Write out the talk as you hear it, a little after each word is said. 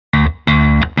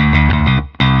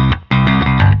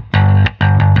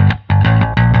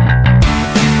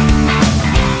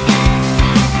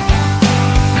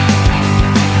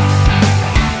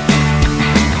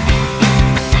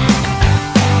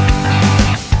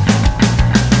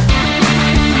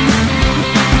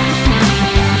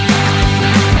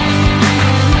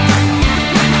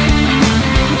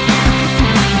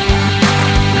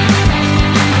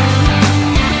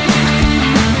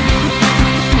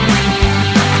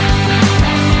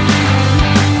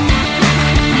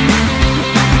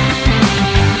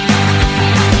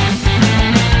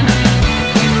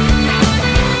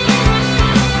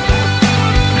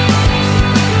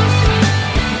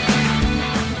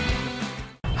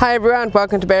Hi everyone,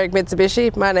 welcome to Berwick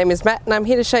Mitsubishi. My name is Matt and I'm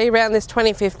here to show you around this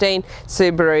 2015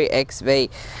 Subaru XV.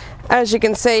 As you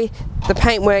can see, the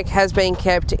paintwork has been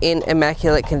kept in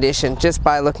immaculate condition just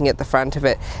by looking at the front of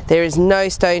it. There is no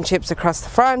stone chips across the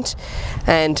front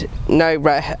and no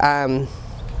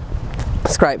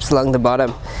scrapes along the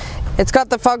bottom. It's got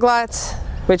the fog lights,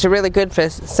 which are really good for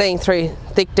seeing through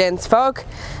thick dense fog.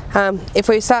 If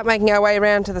we start making our way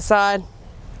around to the side,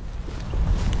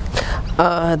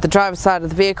 the driver's side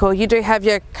of the vehicle, you do have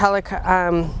your colour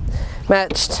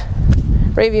matched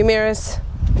rearview mirrors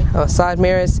or side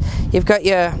mirrors. You've got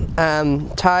your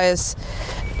tyres,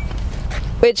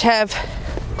 which have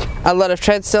a lot of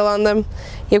tread still on them.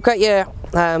 You've got your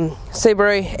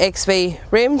Subaru XV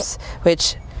rims,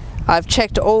 which I've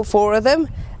checked all four of them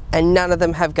and none of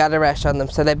them have gutter rash on them,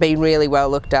 so they've been really well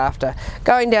looked after.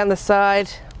 Going down the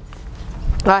side,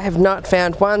 I have not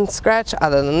found one scratch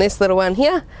other than this little one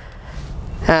here,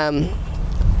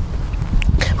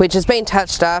 which has been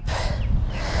touched up.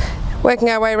 Working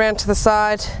our way around to the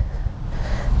side,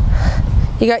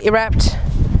 you got your wrapped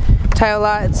tail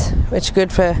lights, which are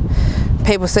good for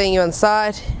people seeing you on the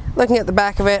side. Looking at the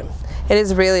back of it, it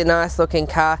is a really nice looking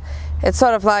car. It's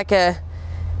sort of like a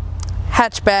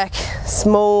hatchback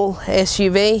small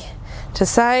SUV to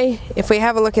say. If we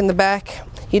have a look in the back,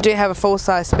 you do have a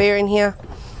full-size spare in here.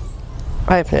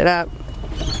 Open it up,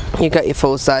 you've got your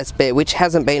full-size spare, which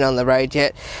hasn't been on the road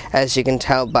yet, as you can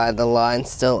tell by the line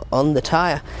still on the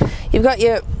tyre. You've got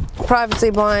your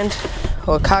privacy blind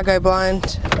or cargo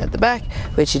blind at the back,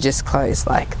 which you just close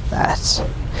like that.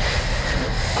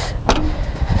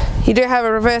 You do have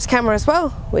a reverse camera as well,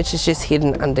 which is just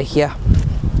hidden under here.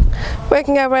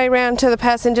 Working our way around to the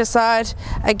passenger side,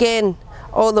 again,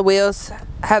 all the wheels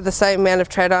have the same amount of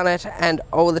tread on it and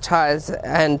all the tyres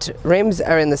and rims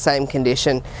are in the same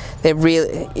condition.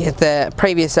 The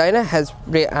previous owner has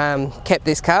kept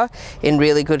this car in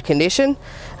really good condition.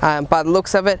 By the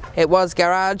looks of it, it was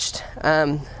garaged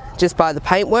just by the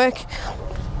paintwork.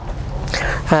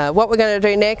 What we're going to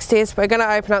do next is we're going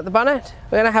to open up the bonnet,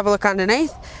 we're going to have a look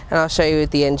underneath, and I'll show you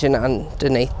the engine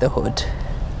underneath the hood.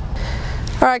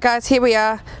 Alright guys, here we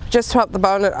are. Just swapped the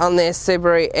bonnet on this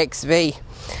Subaru XV.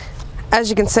 As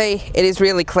you can see, it is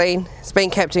really clean. It's been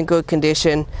kept in good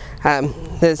condition.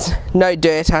 There's no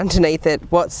dirt underneath it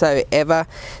whatsoever.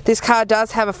 This car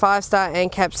does have a 5-star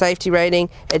ANCAP safety rating.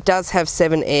 It does have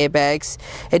 7 airbags.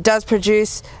 It does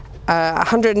produce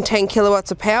 110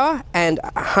 kilowatts of power and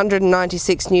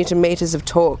 196 newton meters of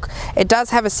torque. It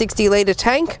does have a 60 litre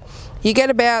tank. You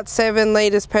get about 7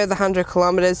 litres per the 100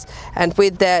 kilometres, and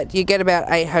with that you get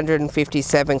about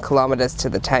 857 kilometres to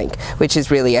the tank, which is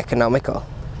really economical.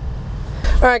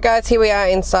 Alright guys, here we are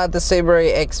inside the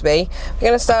Subaru XV. We're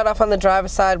going to start off on the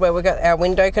driver's side where we've got our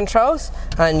window controls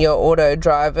and your auto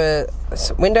driver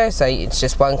window, so it's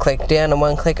just one click down and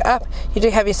one click up. You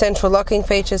do have your central locking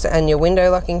features and your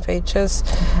window locking features.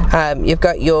 You've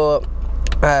got your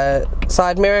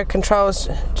side mirror controls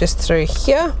just through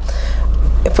here.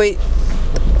 If we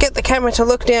get the camera to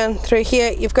look down through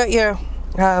here, you've got your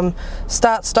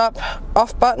start stop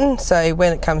off button, so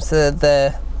when it comes to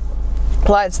the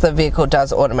lights, the vehicle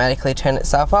does automatically turn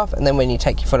itself off, and then when you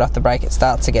take your foot off the brake it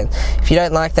starts again. If you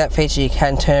don't like that feature, you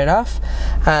can turn it off.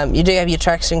 You do have your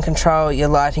traction control, your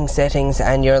lighting settings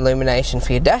and your illumination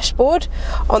for your dashboard.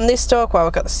 On this stalk, while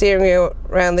we've got the steering wheel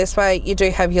around this way, you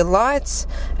do have your lights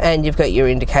and you've got your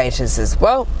indicators as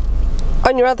well.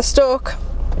 On your other stalk,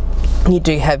 you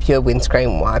do have your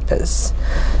windscreen wipers.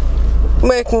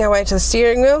 Working our way to the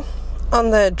steering wheel, on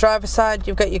the driver's side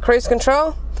you've got your cruise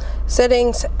control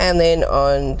settings, and then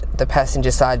on the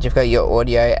passenger side you've got your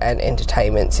audio and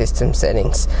entertainment system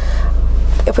settings.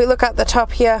 If we look up the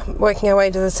top here, working our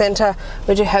way to the centre,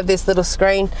 we do have this little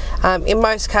screen. In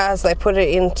most cars they put it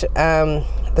into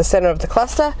the centre of the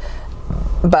cluster,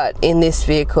 but in this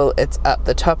vehicle it's up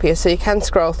the top here, so you can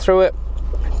scroll through it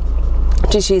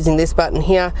just using this button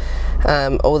here.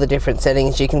 All the different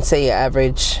settings. You can see your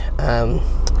average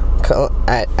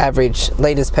average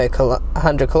litres per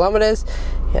 100 kilometres.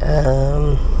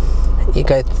 You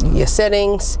go your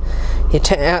settings, your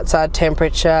outside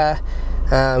temperature,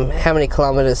 how many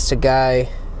kilometres to go,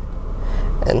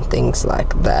 and things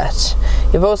like that.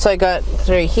 You've also got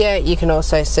through here, you can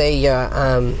also see your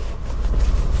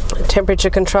temperature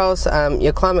controls,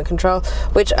 your climate control,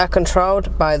 which are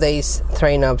controlled by these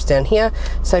 3 knobs down here.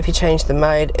 So if you change the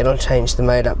mode, it'll change the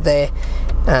mode up there.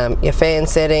 Your fan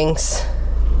settings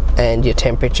and your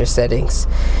temperature settings.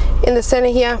 In the center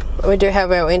here we do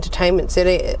have our entertainment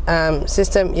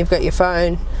system. You've got your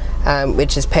phone,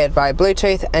 which is paired by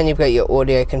Bluetooth, and you've got your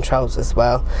audio controls as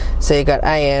well. So you've got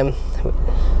AM,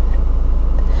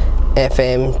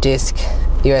 FM, disc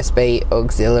USB,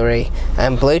 auxiliary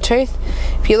and Bluetooth.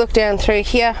 If you look down through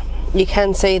here, you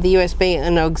can see the USB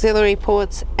and auxiliary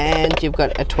ports, and you've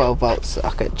got a 12 volt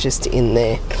socket just in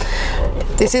there.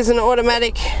 This is an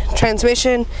automatic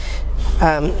transmission,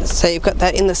 so you've got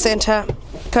that in the center.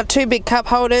 Got two big cup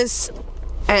holders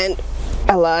and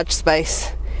a large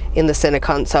space in the center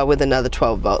console with another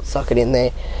 12 volt socket in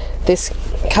there. This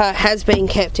car has been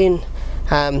kept in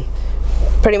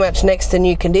pretty much next to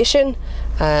new condition.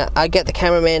 I get the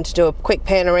cameraman to do a quick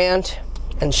pan around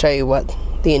and show you what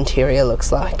the interior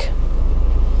looks like.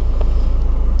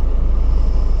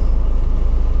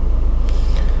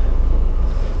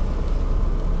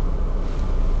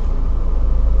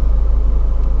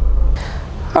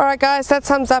 Alright guys, that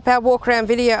sums up our walk around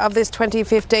video of this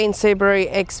 2015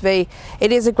 Subaru XV.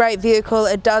 It is a great vehicle,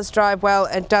 it does drive well,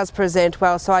 it does present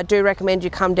well, so I do recommend you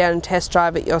come down and test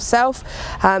drive it yourself.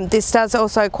 This does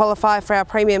also qualify for our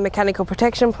premium mechanical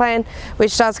protection plan,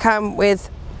 which does come with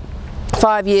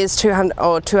 5 years,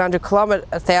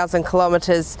 200,000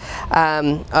 kilometres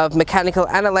of mechanical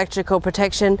and electrical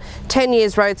protection, 10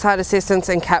 years roadside assistance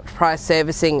and capped price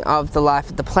servicing of the life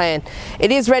of the plan.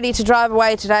 It is ready to drive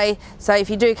away today, so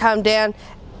if you do come down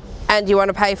and you want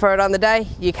to pay for it on the day,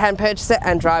 you can purchase it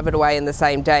and drive it away in the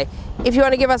same day. If you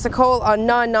want to give us a call on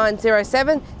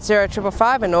 9907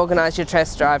 0555 and organise your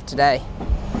test drive today.